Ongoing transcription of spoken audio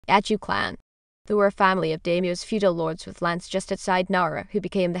Yagyū clan. They were a family of daimyōs, feudal lords with lands just outside Nara, who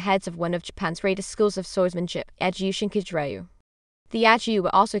became the heads of one of Japan's greatest schools of swordsmanship, Yagyū Shinkage-ryū. The Yagyū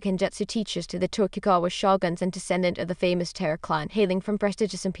were also Kenjutsu teachers to the Tokugawa shoguns and descendant of the famous Taira clan, hailing from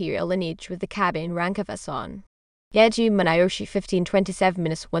prestigious Imperial Lineage with the Kabane rank of Ason. Yagyū Muneyoshi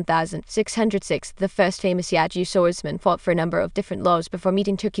 1527–1606, the first famous Yagyū swordsman, fought for a number of different lords before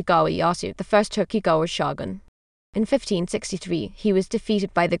meeting Tokugawa Ieyasu, the first Tokugawa shogun. In 1563, he was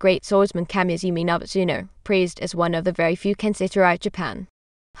defeated by the great swordsman Kamiizumi Nobutsuna, praised as one of the very few Kensei throughout Japan.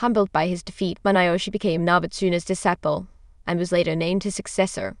 Humbled by his defeat, Muneyoshi became Nobutsuna's disciple, and was later named his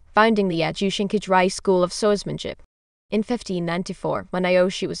successor, founding the Yagyū Shinkage-ryū school of swordsmanship. In 1594,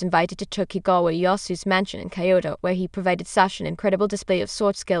 Muneyoshi was invited to Tokugawa Ieyasu's mansion in Kyoto, where he provided such an incredible display of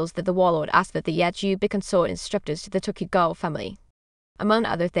sword skills that the warlord asked that the Yagyū become sword instructors to the Tokugawa family. Among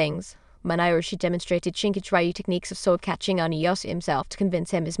other things, Muneyoshi demonstrated Shinkage-ryū techniques of sword catching on Ieyasu himself to convince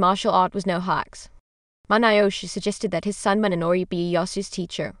him his martial art was no hoax. Muneyoshi suggested that his son Munenori be Ieyasu's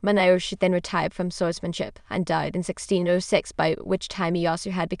teacher. Muneyoshi then retired from swordsmanship and died in 1606, by which time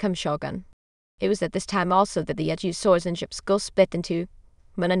Ieyasu had become shogun. It was at this time also that the Yagyū swordsmanship school split into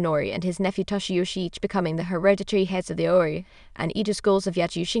Munenori and his nephew Toshiyoshi, each becoming the hereditary heads of the Owari and Edo schools of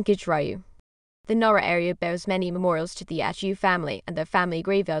Yagyū Shinkage-ryū. The Nara area bears many memorials to the Yagyū family, and their family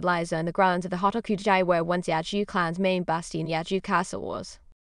graveyard lies on the grounds of the Hotokuji, where once Yagyū clan's main bastion Yagyū Castle was.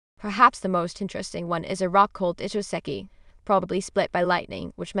 Perhaps the most interesting one is a rock called Itoseki, probably split by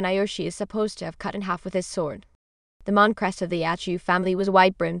lightning, which Muneyoshi is supposed to have cut in half with his sword. The mon crest of the Yagyū family was a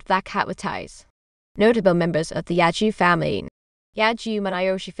wide-brimmed black hat with ties. Notable members of the Yagyū family: Yagyū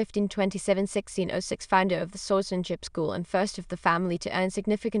Muneyoshi 1527–1606, founder of the swordsmanship school and first of the family to earn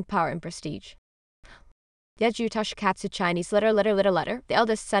significant power and prestige. Yagyū Toshikatsu, Chinese letter, the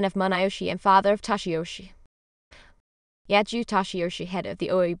eldest son of Muneyoshi and father of Toshiyoshi. Yagyū Toshiyoshi, head of the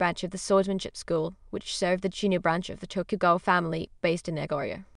Owari branch of the swordsmanship school, which served the junior branch of the Tokugawa family, based in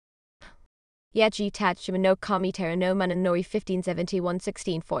Nagoya. Yagyū Tachima no Kami Taira no Munenori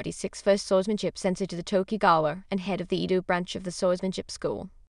 1571–1646, first swordsmanship censor to the Tokugawa, and head of the Edo branch of the swordsmanship school.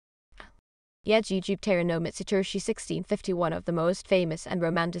 Yagyū Taira no Mitsutoshi 1651, of the most famous and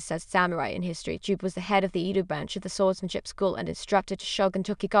romanticized samurai in history. Jube was the head of the Edo branch of the swordsmanship school and instructor to Shogun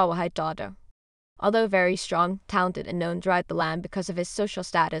Tokugawa Ieyasu. Although very strong, talented, and known throughout the land because of his social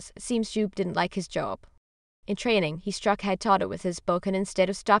status, it seems Jube didn't like his job. In training, he struck Ieyasu with his bokken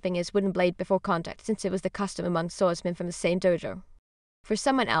instead of stopping his wooden blade before contact, since it was the custom among swordsmen from the same dojo. For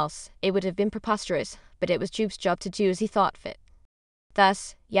someone else, it would have been preposterous, but it was Jube's job to do as he thought fit.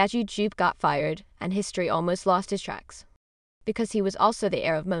 Thus, Yagyū Jube got fired, and history almost lost his tracks. Because he was also the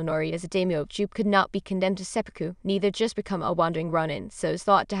heir of Munenori as a daimyo, Jube could not be condemned to seppuku, neither just become a wandering ronin, so is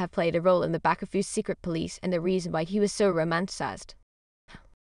thought to have played a role in the Bakufu's secret police and the reason why he was so romanticized.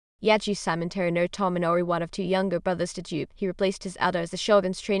 Yagyū Simon Taira no Tominori, one of two younger brothers to Jube, he replaced his elder as the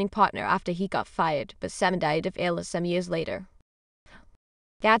shogun's training partner after he got fired, but Simon died of illness some years later.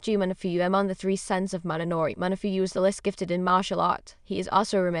 Yagyū Muneyoshi, among the three sons of Munenori, Muneyoshi was the least gifted in martial art. He is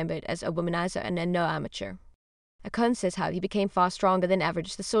also remembered as a womanizer and a no amateur. Akon says how he became far stronger than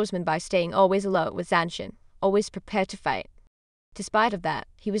average the swordsman by staying always alert with Zanshin, always prepared to fight. Despite of that,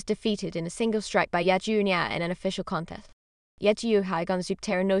 he was defeated in a single strike by Yagyū Nya in an official contest. Yagyū Higanzu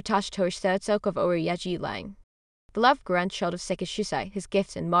Taira no Toshitoshi third soak of Owari Yagyū Lang. Beloved grandchild of Sekishusai, his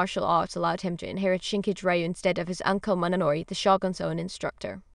gifts in martial arts allowed him to inherit Shinkage-ryū instead of his uncle Munenori, the shogun's own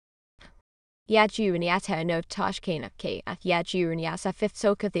instructor. Yagyū Muneyoshi no Toshikana Yagyū Muneyoshi, fifth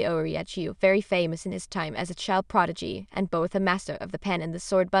soak of the Owari Yagyū, very famous in his time as a child prodigy, and both a master of the pen and the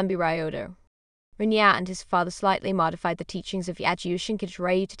sword Bunbi-ryōdo. Muneyoshi and his father slightly modified the teachings of Yagyū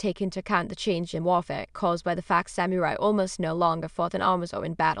Shinkage-ryū to take into account the change in warfare caused by the fact samurai almost no longer fought in armors or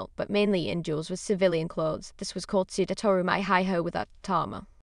in battle, but mainly in duels with civilian clothes. This was called Tsudatorumai Haiho without tama.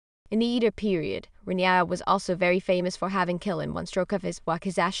 In the Edo period, Muneyoshi was also very famous for having killed in one stroke of his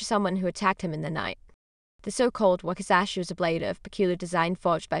wakizashi someone who attacked him in the night. The so-called wakizashi was a blade of peculiar design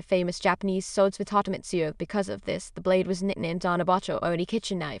forged by famous Japanese swordsmith Hatomitsuyo. Because of this, the blade was nicknamed Donabacho, or a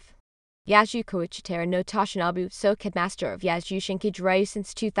kitchen knife. Yagyū Koichi Taira no Toshinobu, soak headmaster of Yagyū Shinkage-ryū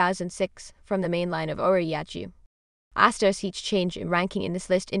since 2006, from the main line of Owari Yagyū. Asterisk, each change in ranking in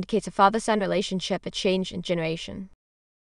this list indicates a father-son relationship, a change in generation.